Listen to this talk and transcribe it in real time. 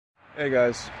Hey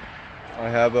guys, I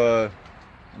have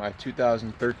my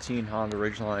 2013 Honda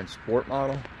Ridgeline Sport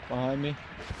model behind me.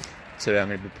 Today I'm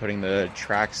going to be putting the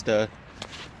Traxta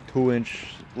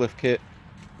 2-inch lift kit.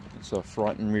 It's a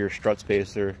front and rear strut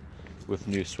spacer with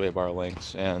new sway bar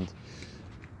links. And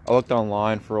I looked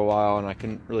online for a while and I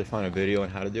couldn't really find a video on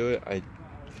how to do it. I'm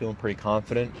feeling pretty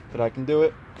confident that I can do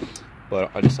it, but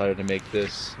I decided to make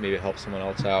this, maybe help someone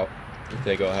else out if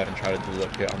they go ahead and try to do the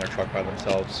lift kit on their truck by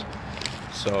themselves.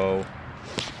 So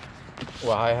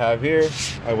what I have here,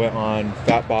 I went on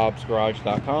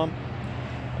fatbobsgarage.com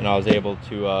and I was able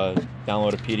to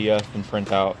download a PDF and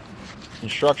print out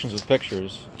instructions with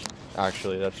pictures.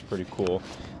 Actually, that's pretty cool,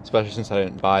 especially since I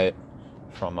didn't buy it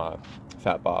from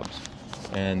Fat Bob's.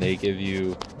 And they give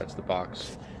you, that's the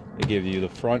box, they give you the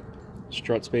front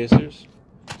strut spacers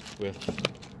with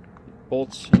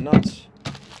bolts and nuts,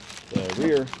 the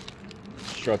rear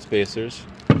strut spacers,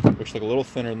 which look a little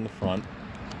thinner than the front,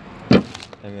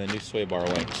 and the new sway bar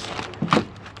links,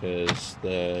 because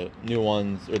the new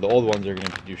ones, or the old ones, are going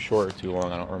to be too short or too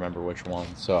long. I don't remember which one.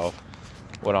 So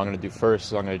what I'm going to do first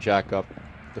is I'm going to jack up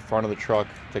the front of the truck,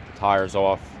 take the tires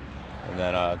off, and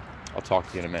then I'll talk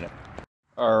to you in a minute.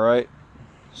 Alright,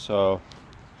 so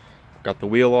got the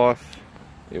wheel off.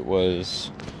 It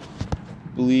was,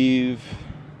 I believe,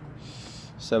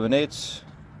 7/8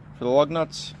 for the lug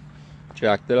nuts.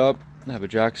 Jacked it up. Have a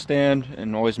jack stand,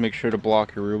 and always make sure to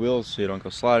block your rear wheels so you don't go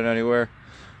sliding anywhere.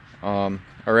 I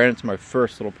ran into my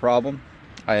first little problem.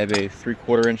 I have a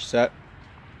 3/4 inch set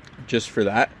just for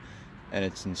that, and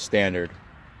it's in standard,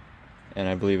 and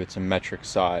I believe it's a metric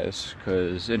size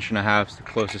because 1.5 is the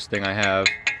closest thing I have,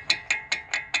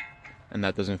 and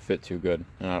that doesn't fit too good,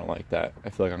 and I don't like that. I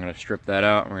feel like I'm going to strip that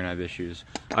out and we're going to have issues.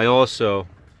 I also,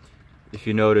 if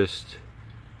you noticed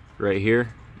right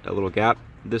here, that little gap,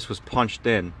 this was punched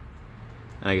in,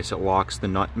 and I guess it locks the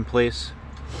nut in place.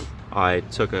 I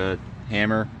took a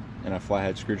hammer and a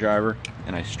flathead screwdriver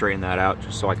and I straightened that out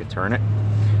just so I could turn it.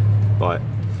 But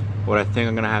what I think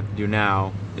I'm gonna have to do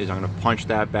now is I'm gonna punch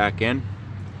that back in,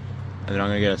 and then I'm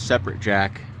gonna get a separate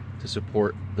jack to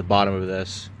support the bottom of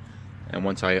this. And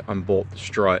once I unbolt the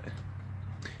strut,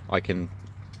 I can,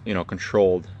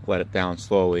 controlled let it down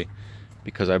slowly,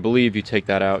 because I believe you take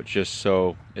that out just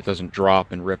so it doesn't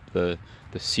drop and rip the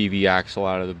CV axle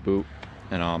out of the boot,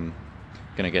 and I'm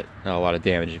gonna get a lot of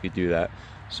damage if you do that.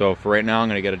 So for right now, I'm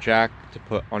gonna get a jack to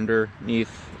put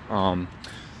underneath the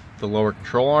lower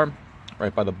control arm,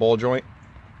 right by the ball joint.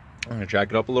 I'm gonna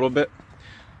jack it up a little bit.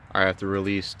 I have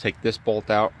to take this bolt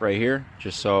out right here,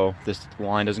 just so this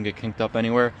line doesn't get kinked up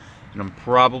anywhere. And I'm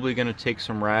probably gonna take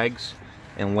some rags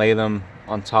and lay them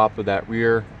on top of that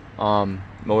rear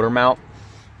motor mount,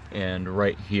 and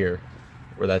right here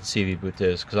where that CV boot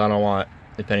is, because I don't want,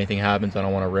 if anything happens, I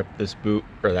don't want to rip this boot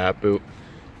or that boot,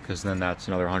 because then that's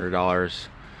another $100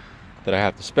 that I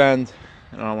have to spend,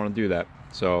 and I don't want to do that.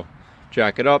 So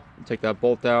jack it up, take that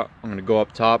bolt out. I'm going to go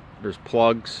up top, there's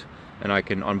plugs, and I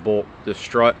can unbolt this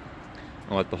strut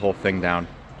and let the whole thing down.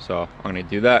 So I'm going to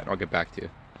do that and I'll get back to you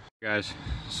guys.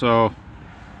 So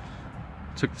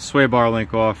took the sway bar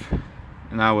link off,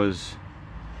 and that was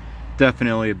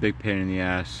definitely a big pain in the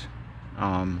ass.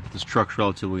 This truck's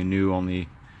relatively new, only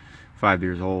 5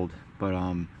 years old, but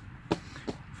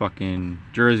fucking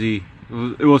Jersey,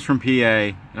 it was from PA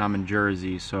and I'm in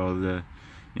Jersey, so the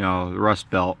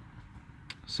Rust Belt.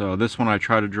 So this one I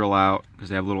try to drill out because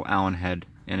they have a little Allen head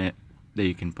in it that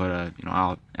you can put a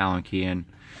Allen key in,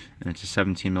 and it's a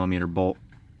 17mm bolt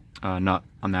nut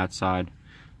on that side.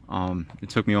 It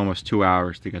took me almost 2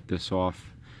 hours to get this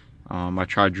off. I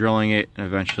tried drilling it, and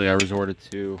eventually I resorted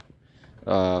to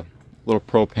little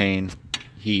propane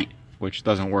heat, which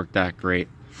doesn't work that great.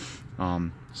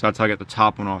 So that's how I got the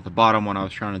top one off. The bottom one I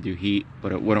was trying to do heat,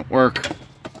 but it wouldn't work.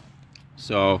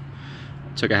 So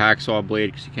I took a hacksaw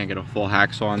blade, because you can't get a full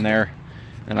hacksaw in there,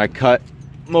 and I cut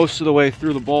most of the way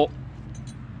through the bolt,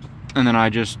 and then I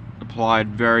just applied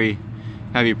very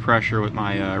heavy pressure with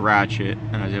my ratchet,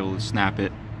 and I was able to snap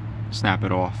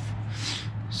it off.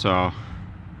 So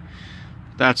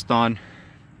that's done.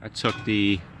 I took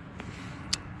the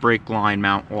brake line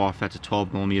mount off. That's a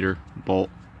 12mm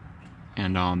bolt,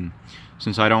 and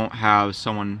since I don't have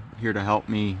someone here to help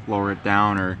me lower it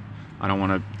down, or I don't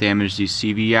want to damage these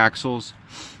CV axles,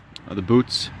 the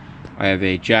boots, I have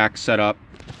a jack set up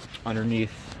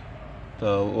underneath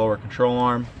the lower control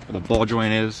arm where the ball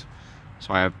joint is.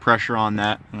 So I have pressure on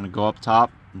that. I'm going to go up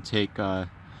top and take, I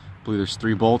believe there's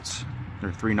 3 bolts, there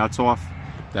are 3 nuts off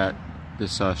that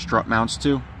this strut mounts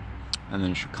to, and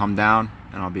then it should come down,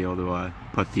 and I'll be able to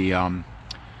put the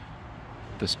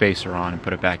spacer on and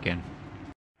put it back in.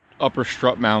 Upper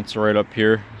strut mounts are right up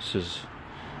here. This is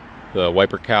the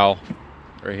wiper cowl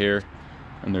right here,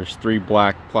 and there's 3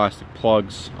 black plastic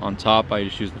plugs on top. I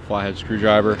just use the flathead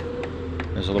screwdriver.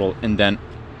 There's a little indent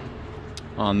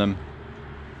on them.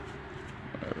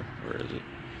 Where is it?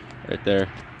 Right there.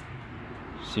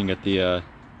 So you can get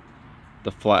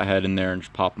the flathead in there and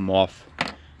just pop them off.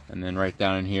 And then right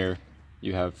down in here,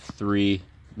 you have 3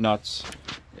 nuts.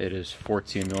 It is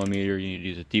 14 millimeter. You need to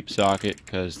use a deep socket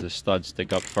because the studs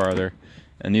stick up farther.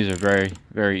 And these are very,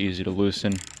 very easy to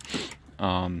loosen.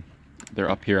 They're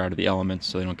up here out of the elements,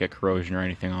 so they don't get corrosion or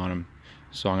anything on them.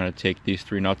 So I'm going to take these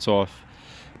 3 nuts off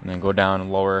and then go down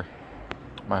and lower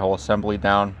my whole assembly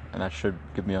down, and that should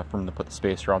give me enough room to put the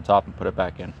spacer on top and put it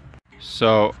back in.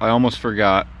 So I almost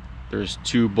forgot, there's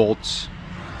 2 bolts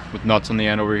with nuts on the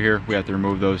end over here. We have to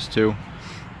remove those too.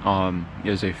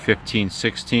 Is a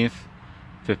 15/16,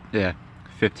 yeah,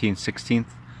 15/16,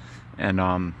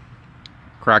 and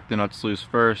crack the nuts loose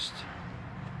first.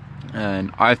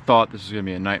 And I thought this was gonna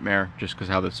be a nightmare just because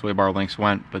how the sway bar links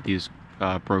went, but these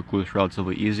broke loose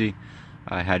relatively easy.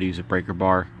 I had to use a breaker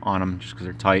bar on them just because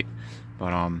they're tight,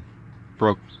 but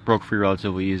broke free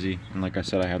relatively easy. And like I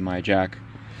said, I had my jack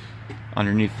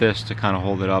underneath this to kind of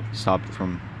hold it up, stop it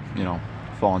from, you know,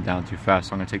 falling down too fast.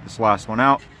 So I'm gonna take this last one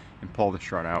out and pull the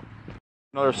strut out.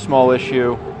 Another small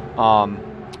issue,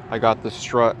 I got the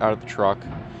strut out of the truck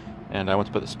and I went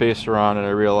to put the spacer on and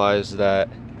I realized that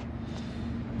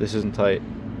this isn't tight.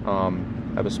 I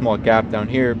have a small gap down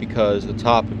here because the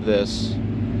top of this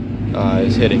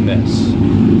is hitting this.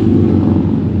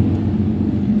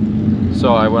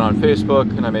 So I went on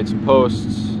Facebook and I made some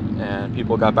posts and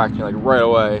people got back to me like right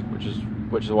away, which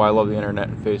is why I love the internet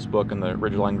and Facebook and the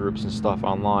ridgeline groups and stuff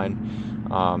online.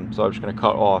 So I'm just gonna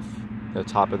cut off the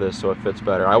top of this so it fits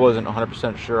better. I wasn't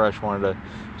 100% sure. I just wanted to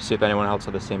see if anyone else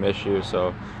had the same issue.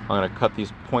 So I'm gonna cut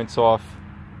these points off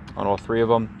on all 3 of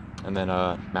them and then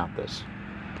mount this.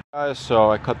 Guys, so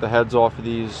I cut the heads off of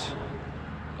these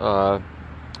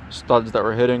studs that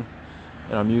were hitting,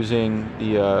 and I'm using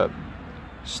the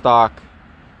stock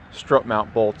strut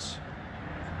mount bolts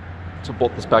to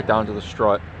bolt this back down to the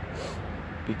strut,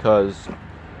 because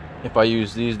if I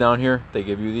use these down here, they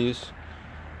give you these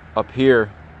up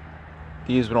here,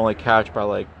 these would only catch by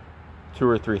like 2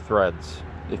 or 3 threads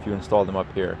if you install them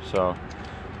up here. So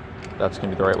that's gonna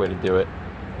be the right way to do it,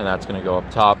 and that's gonna go up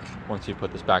top once you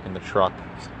put this back in the truck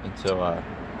until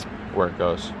where it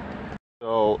goes.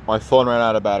 So my phone ran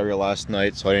out of battery last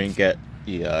night, so I didn't get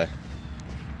the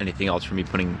anything else for me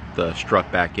putting the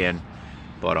strut back in.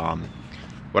 But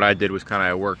what I did was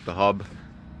kind of work the hub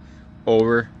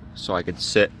over so I could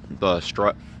sit the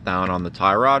strut down on the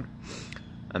tie rod,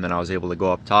 and then I was able to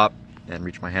go up top and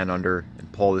reach my hand under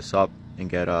and pull this up and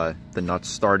get the nuts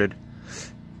started.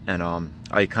 And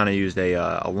I kind of used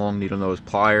a long needle nose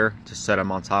plier to set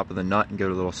them on top of the nut and give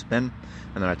it a little spin.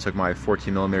 And then I took my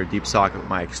 14 millimeter deep socket with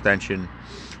my extension,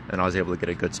 and I was able to get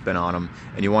a good spin on them.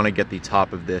 And you want to get the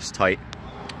top of this tight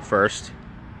first,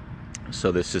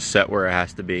 so this is set where it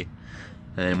has to be.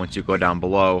 And then once you go down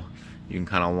below, you can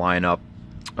kind of line up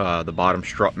the bottom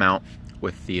strut mount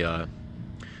with the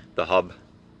hub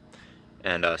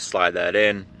and slide that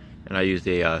in. And I used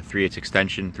a 3/8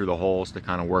 extension through the holes to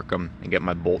kind of work them and get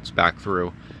my bolts back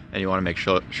through. And you want to make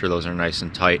sure those are nice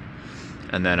and tight.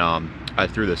 And then I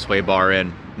threw the sway bar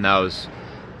in, and that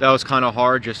was kind of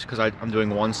hard just because I'm doing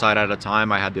one side at a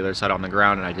time. I had the other side on the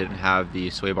ground and I didn't have the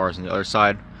sway bars on the other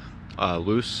side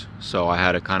loose, so I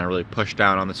had to kind of really push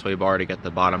down on the sway bar to get the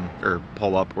bottom, or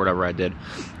pull up, whatever I did,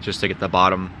 just to get the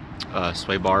bottom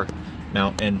sway bar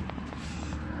mount in.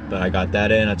 But I got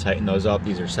that in, I tightened those up.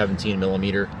 These are 17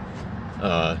 millimeter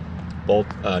bolt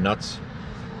nuts,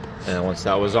 and once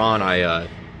that was on, I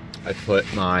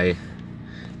put my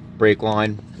brake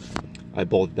line, I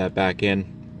bolted that back in,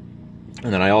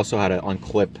 and then I also had to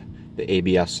unclip the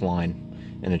ABS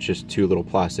line, and it's just 2 little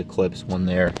plastic clips, one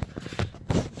there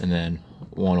and then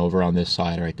one over on this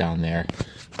side right down there.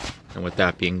 And with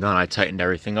that being done, I tightened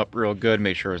everything up real good,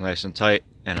 made sure it was nice and tight,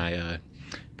 and I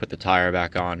put the tire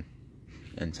back on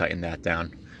and tightened that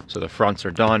down. So the fronts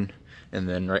are done, and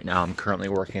then right now I'm currently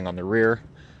working on the rear.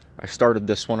 I started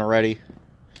this one already.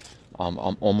 I'm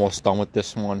almost done with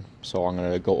this one, so I'm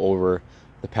gonna go over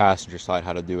the passenger side,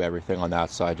 how to do everything on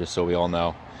that side, just so we all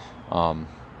know.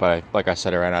 But like I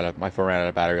said, my phone ran out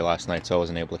of battery last night, so I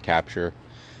wasn't able to capture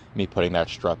me putting that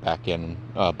strut back in,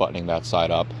 buttoning that side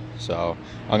up. So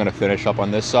I'm gonna finish up on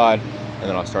this side, and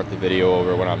then I'll start the video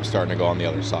over when I'm starting to go on the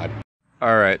other side.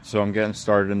 All right, so I'm getting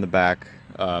started in the back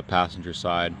passenger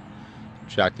side.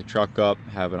 Jack the truck up,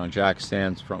 have it on jack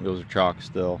stands, front wheels are chalk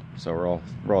still, so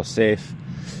we're all safe.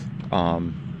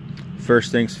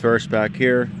 First things first, back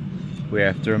here we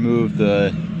have to remove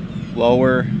the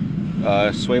lower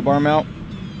sway bar mount,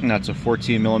 and that's a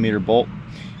 14mm bolt,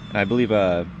 and I believe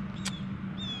a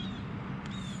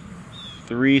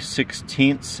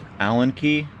 3/16 Allen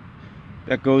key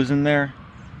that goes in there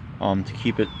to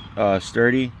keep it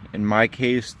sturdy. In my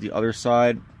case, the other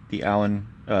side, the Allen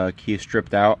key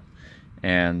stripped out,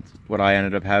 and what I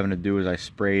ended up having to do is I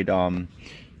sprayed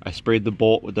the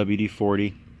bolt with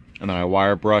WD-40, and then I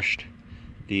wire brushed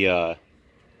the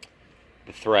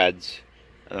threads,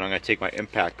 and then I'm going to take my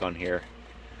impact gun here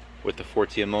with the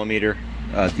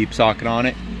 14mm deep socket on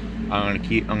it. I'm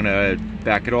going to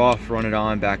back it off, run it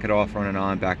on, back it off, run it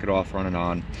on, back it off, run it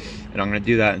on, and I'm going to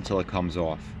do that until it comes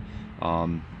off.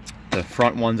 The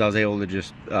front ones I was able to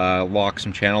just lock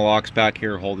some channel locks back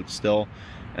here, hold it still,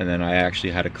 and then I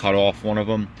actually had to cut off one of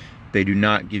them. They do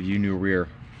not give you new rear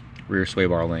sway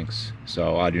bar links,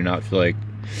 so I do not feel like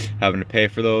having to pay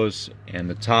for those. And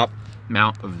the top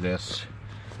mount of this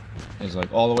is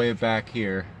like all the way back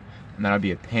here, and that'd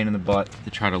be a pain in the butt to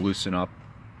try to loosen up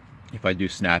if I do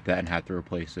snap that and have to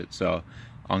replace it. So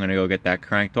I'm gonna go get that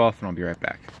cranked off, and I'll be right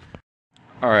back.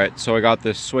 All right, so I got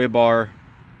this sway bar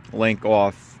link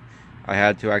off.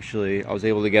 I was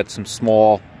able to get some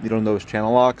small, those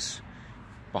channel locks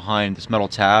behind this metal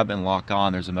tab and lock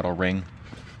on. There's a metal ring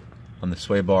on the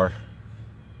sway bar,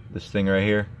 this thing right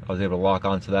here. I was able to lock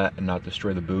onto that and not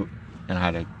destroy the boot, and I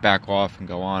had to back off and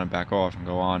go on and back off and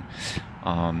go on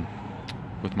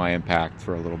with my impact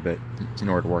for a little bit in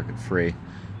order to work it free.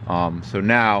 So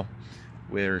now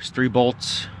there's 3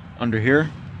 bolts under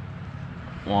here,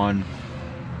 1,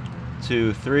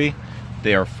 2, 3.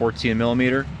 They are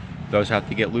 14mm. Those have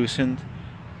to get loosened,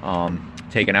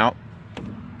 taken out,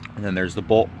 and then there's a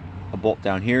bolt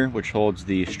down here which holds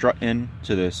the strut in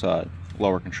to this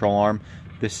lower control arm.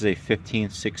 This is a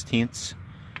 15/16.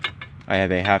 I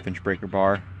have a 1/2-inch breaker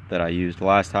bar that I used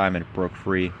last time, and it broke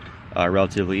free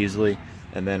relatively easily.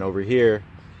 And then over here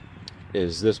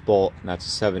is this bolt, and that's a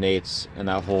 7/8, and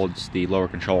that holds the lower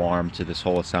control arm to this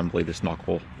whole assembly, this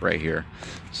knuckle right here.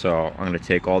 So I'm going to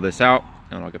take all this out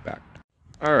and I'll get back.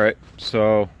 Alright,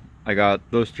 so I got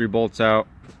those 3 bolts out.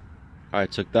 I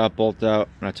took that bolt out,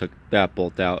 and I took that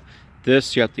bolt out.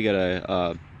 This, you have to get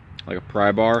like a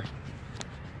pry bar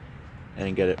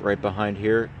and get it right behind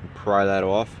here and pry that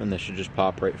off, and this should just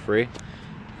pop right free.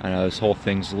 I know this whole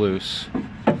thing's loose,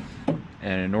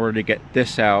 and in order to get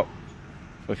this out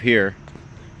of here,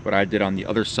 what I did on the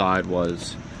other side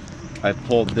was I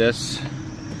pulled this,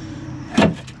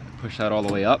 pushed that all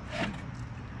the way up.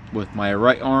 With my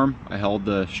right arm, I held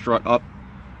the strut up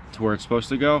to where it's supposed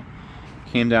to go,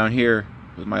 came down here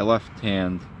with my left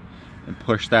hand and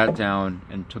pushed that down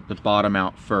and took the bottom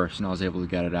out first, and I was able to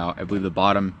get it out. I believe the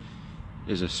bottom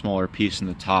is a smaller piece than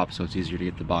the top, so it's easier to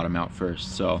get the bottom out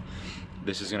first. So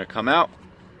this is going to come out,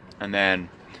 and then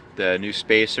the new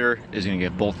spacer is going to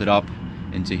get bolted up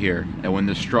into here, and when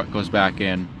the strut goes back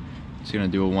in, it's going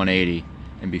to do a 180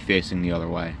 and be facing the other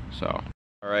way. So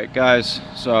alright guys,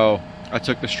 so I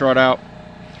took the strut out,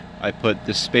 I put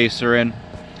this spacer in.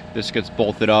 This gets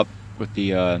bolted up with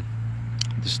the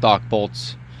stock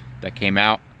bolts that came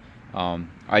out.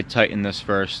 I tightened this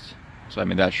first, so I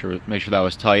made make sure that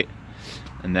was tight,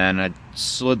 and then I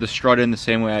slid the strut in the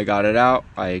same way I got it out.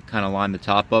 I kind of lined the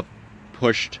top up,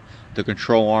 pushed the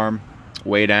control arm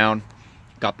way down,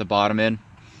 got the bottom in,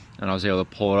 and I was able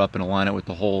to pull it up and align it with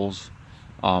the holes,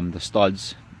 the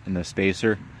studs in the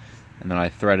spacer. And then I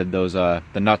threaded those the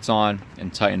nuts on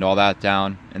and tightened all that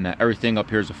down, and that everything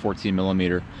up here is a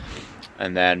 14mm.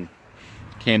 And then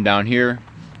came down here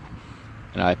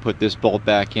and I put this bolt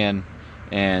back in,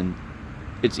 and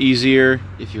it's easier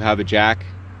if you have a jack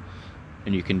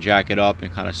and you can jack it up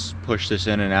and kind of push this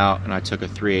in and out. And I took a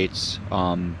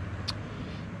 3/8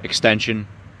 extension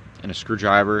and a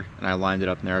screwdriver, and I lined it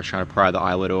up in there. I was trying to pry the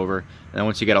eyelet over, and then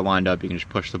once you get it lined up, you can just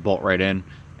push the bolt right in.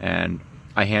 And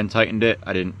I hand tightened it,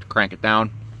 I didn't crank it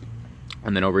down.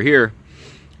 And then over here,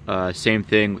 same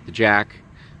thing with the jack.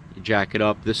 You jack it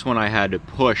up. This one I had to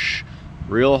push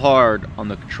real hard on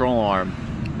the control arm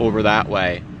over that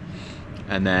way,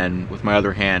 and then with my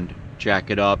other hand jack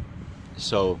it up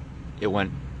so it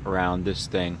went around this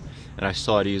thing. And I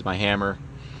still had to use my hammer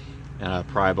and a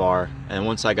pry bar, and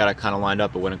once I got it kind of lined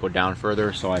up, it wouldn't go down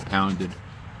further, so I pounded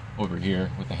over here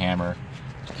with the hammer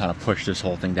to kind of push this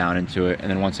whole thing down into it. And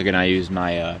then once again I used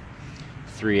my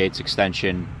 3/8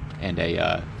 extension and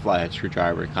a flathead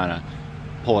screwdriver to kind of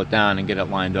pull it down and get it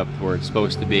lined up to where it's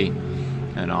supposed to be.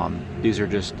 And these are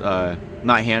just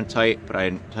not hand tight, but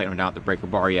I didn't tighten them down with the breaker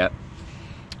bar yet,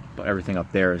 but everything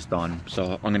up there is done.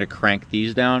 So I'm going to crank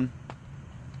these down,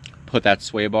 put that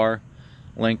sway bar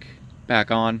link back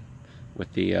on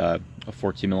with the a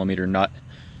 14mm nut,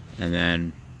 and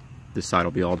then this side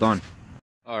will be all done.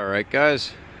 All right,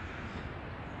 guys,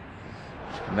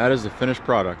 and that is the finished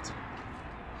product.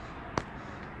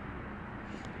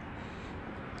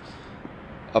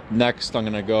 Up next, I'm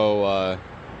gonna go.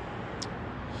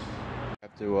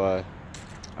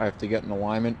 I have to get an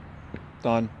alignment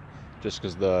done, just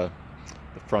because the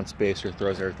front spacer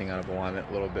throws everything out of alignment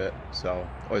a little bit. So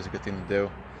always a good thing to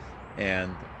do.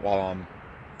 And while I'm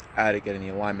at it getting the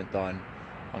alignment done,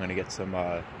 I'm gonna get some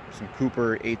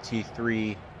Cooper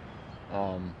AT3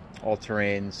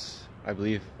 all-terrains. I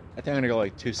think I'm gonna go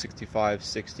like 265,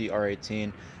 60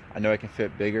 R18. I know I can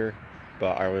fit bigger,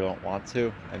 but I really don't want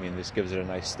to. I mean, this gives it a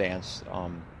nice stance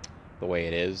the way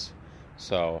it is.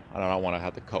 So I don't want to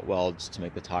have to cut welds to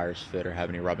make the tires fit or have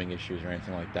any rubbing issues or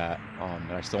anything like that.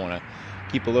 And I still want to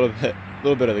keep a little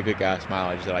bit of the good gas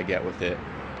mileage that I get with it.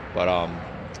 But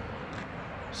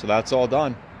so that's all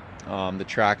done. The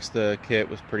Traxxta kit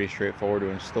was pretty straightforward to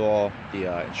install.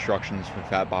 The instructions from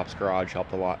Fat Bop's Garage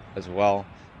helped a lot as well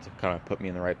to kind of put me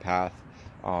in the right path.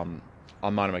 I'm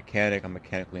not a mechanic. I'm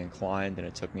mechanically inclined, and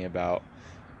it took me about,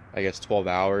 I guess, 12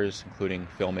 hours, including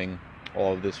filming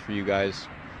all of this for you guys.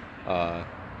 It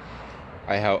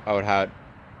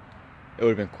would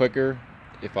have been quicker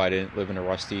if I didn't live in a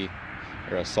rusty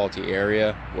or a salty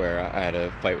area where I had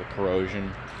to fight with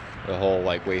corrosion the whole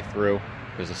way through,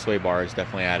 because the sway bars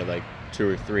definitely added like 2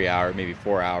 or 3 hours, maybe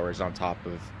 4 hours on top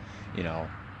of, you know,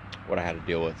 what I had to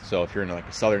deal with. So if you're in like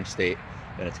a southern state,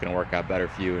 then it's going to work out better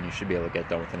for you, and you should be able to get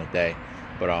done within a day.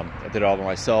 But I did it all by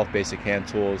myself, basic hand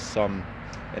tools, an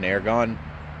air gun,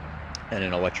 and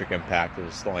an electric impact. It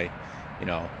was the only, you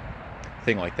know,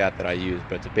 thing like that I use,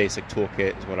 but it's a basic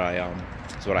toolkit is what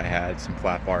I had, some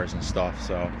flat bars and stuff.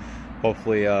 So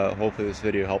hopefully this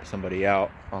video helps somebody out.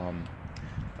 I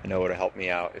know it would help me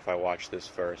out if I watched this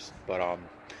first. But well,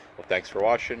 thanks for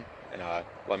watching, and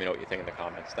let me know what you think in the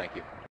comments. Thank you.